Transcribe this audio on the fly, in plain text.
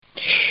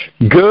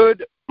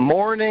Good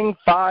morning,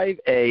 5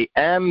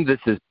 a.m. This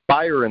is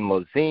Byron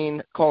Lazine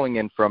calling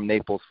in from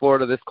Naples,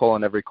 Florida. This call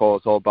and every call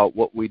is all about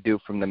what we do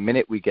from the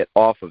minute we get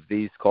off of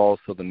these calls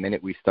till the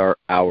minute we start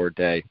our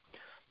day.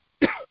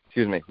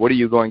 Excuse me. What are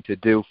you going to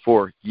do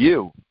for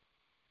you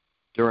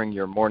during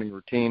your morning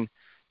routine?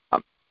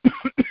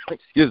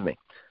 Excuse me.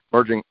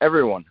 Urging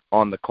everyone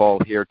on the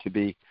call here to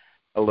be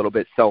a little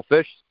bit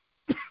selfish.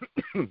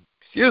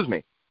 Excuse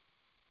me.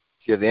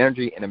 So you have the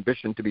energy and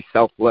ambition to be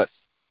selfless.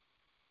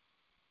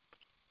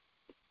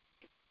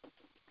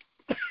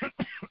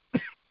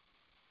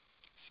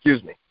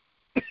 Excuse me.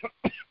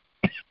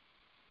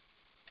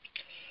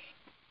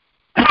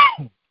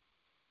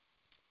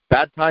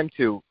 Bad time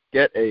to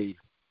get a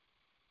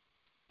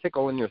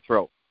tickle in your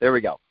throat. There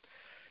we go.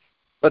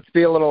 Let's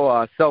be a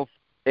little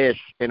selfish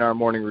in our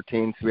morning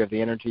routines. We have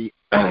the energy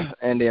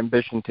and the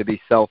ambition to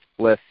be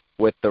selfless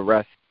with the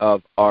rest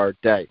of our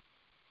day.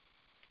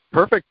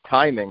 Perfect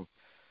timing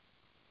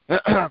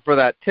for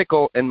that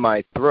tickle in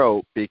my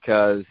throat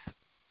because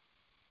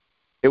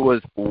it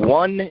was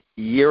 1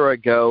 year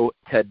ago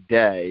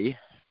today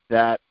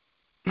that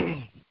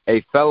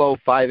a fellow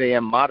 5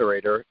 a.m.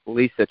 moderator,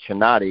 Lisa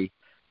Chinati,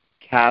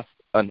 cast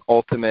an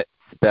ultimate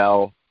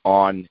spell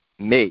on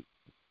me.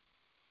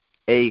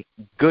 A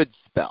good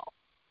spell.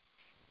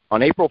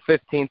 On April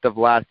 15th of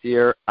last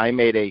year, I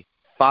made a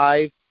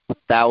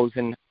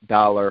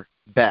 $5,000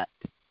 bet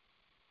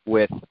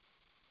with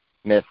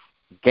Miss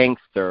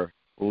Gangster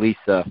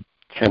Lisa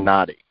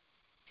Chinati.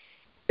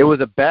 It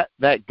was a bet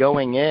that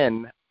going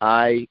in,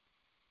 I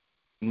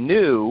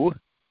knew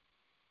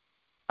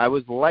I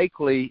was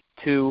likely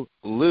to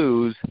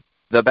lose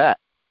the bet.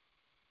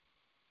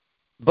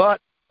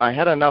 But I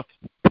had enough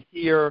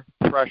peer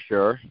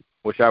pressure,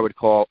 which I would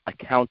call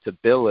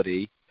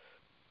accountability,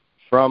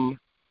 from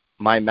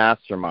my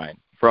mastermind,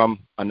 from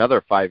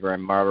another 5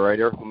 a.m.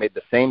 moderator who made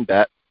the same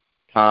bet,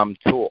 Tom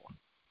Toole.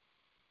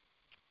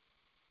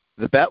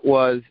 The bet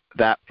was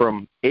that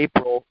from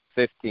April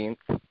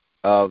 15th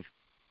of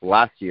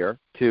last year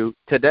to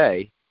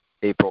today,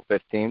 April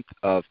 15th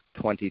of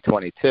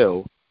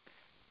 2022,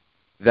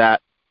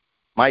 that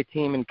my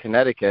team in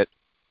Connecticut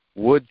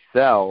would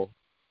sell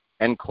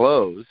and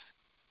close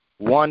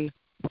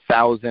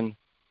 1,000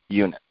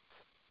 units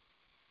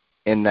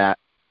in that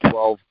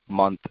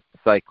 12-month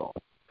cycle.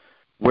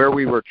 Where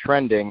we were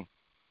trending,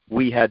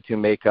 we had to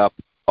make up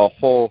a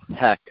whole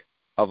heck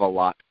of a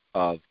lot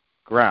of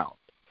ground.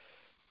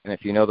 And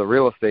if you know the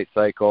real estate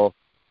cycle,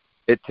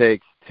 it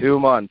takes 2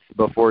 months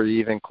before you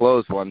even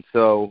close one.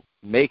 So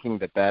making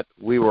the bet,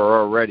 we were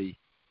already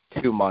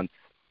 2 months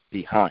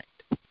behind.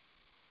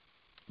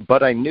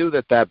 But I knew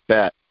that that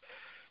bet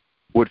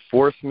would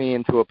force me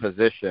into a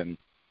position,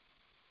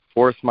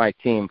 force my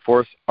team,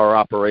 force our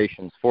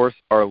operations, force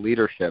our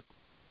leadership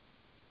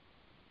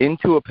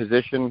into a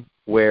position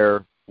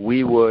where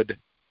we would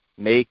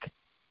make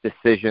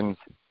decisions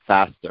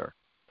faster,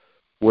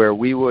 where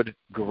we would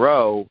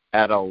grow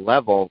at a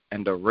level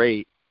and a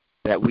rate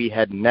that we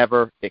had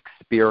never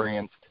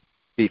experienced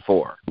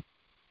before.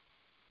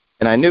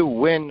 And I knew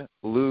win,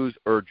 lose,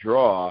 or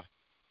draw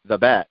the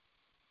bet,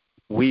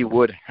 we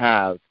would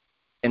have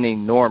an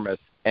enormous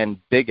and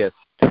biggest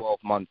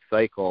 12-month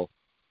cycle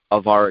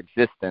of our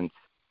existence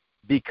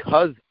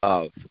because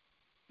of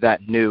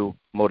that new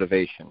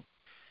motivation,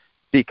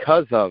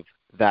 because of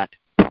that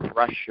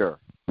pressure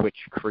which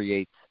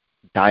creates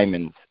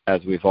diamonds,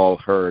 as we've all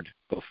heard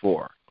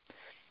before.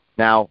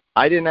 Now,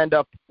 I didn't end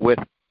up with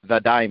the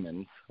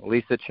diamonds.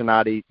 Lisa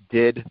Chinati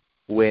did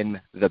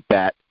win the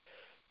bet.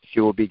 She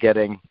will be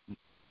getting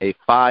a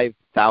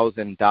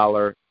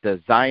 $5,000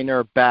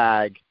 designer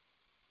bag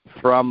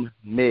from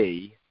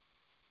me,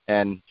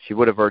 and she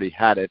would have already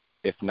had it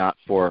if not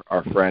for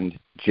our friend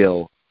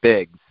Jill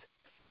Biggs.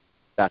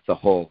 That's a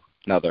whole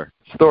nother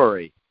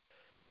story.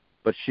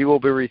 But she will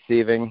be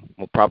receiving,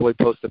 we'll probably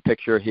post a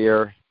picture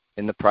here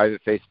in the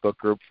private Facebook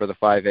group for the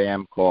 5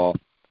 a.m. call,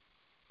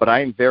 but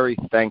I am very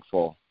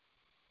thankful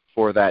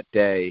for that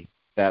day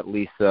that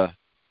Lisa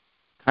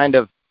kind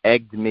of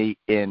egged me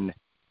in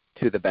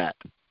to the bet,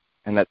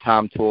 and that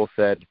Tom Toole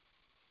said,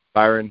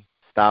 Byron,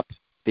 stop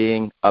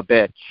being a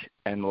bitch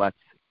and let's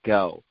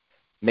go.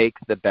 Make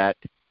the bet,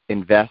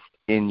 invest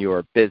in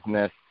your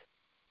business.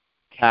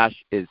 Cash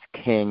is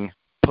king.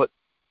 Put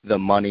the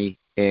money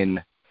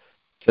in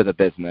to the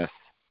business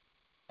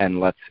and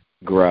let's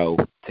grow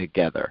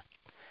together.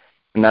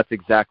 And that's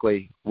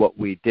exactly what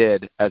we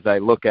did. As I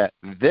look at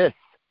this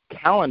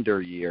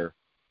calendar year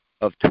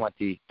of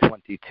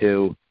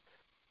 2022,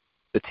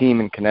 the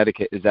team in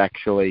Connecticut is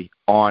actually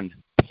on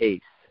pace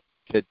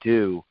to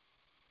do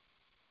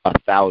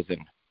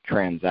 1,000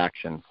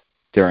 transactions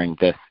during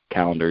this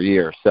calendar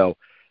year. So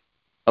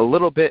a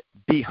little bit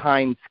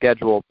behind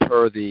schedule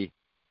per the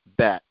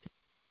bet,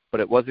 but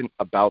it wasn't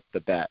about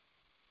the bet.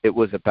 It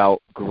was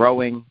about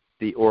growing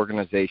the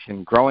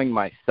organization, growing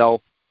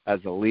myself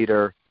as a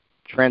leader,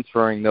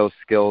 transferring those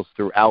skills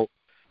throughout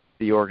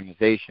the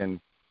organization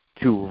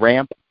to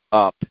ramp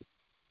up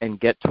and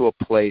get to a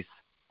place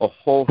a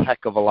whole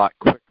heck of a lot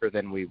quicker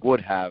than we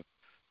would have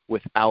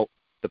without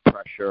the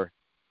pressure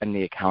and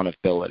the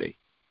accountability.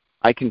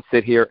 I can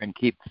sit here and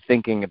keep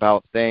thinking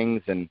about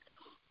things and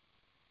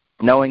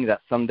knowing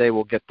that someday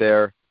we'll get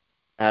there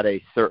at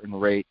a certain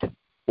rate,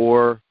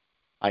 or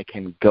I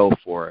can go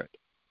for it.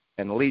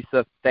 And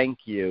Lisa, thank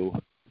you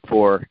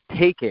for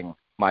taking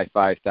my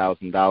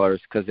 $5,000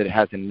 because it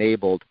has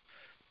enabled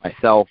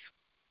myself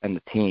and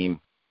the team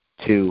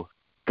to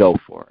go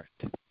for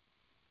it.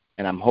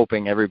 And I'm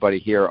hoping everybody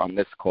here on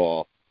this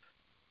call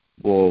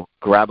will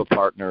grab a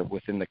partner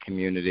within the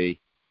community,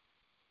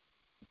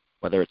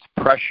 whether it's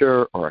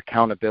pressure or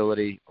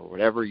accountability or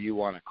whatever you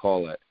want to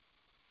call it.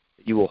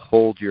 You will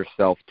hold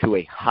yourself to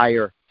a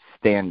higher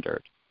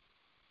standard.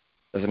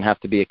 It doesn't have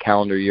to be a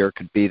calendar year. It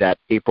could be that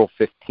April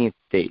 15th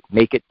date.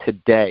 Make it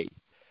today.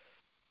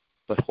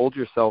 But hold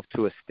yourself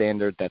to a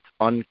standard that's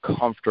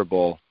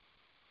uncomfortable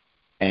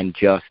and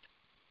just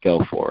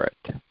go for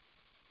it.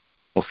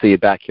 We'll see you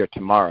back here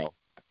tomorrow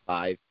at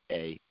 5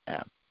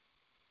 a.m.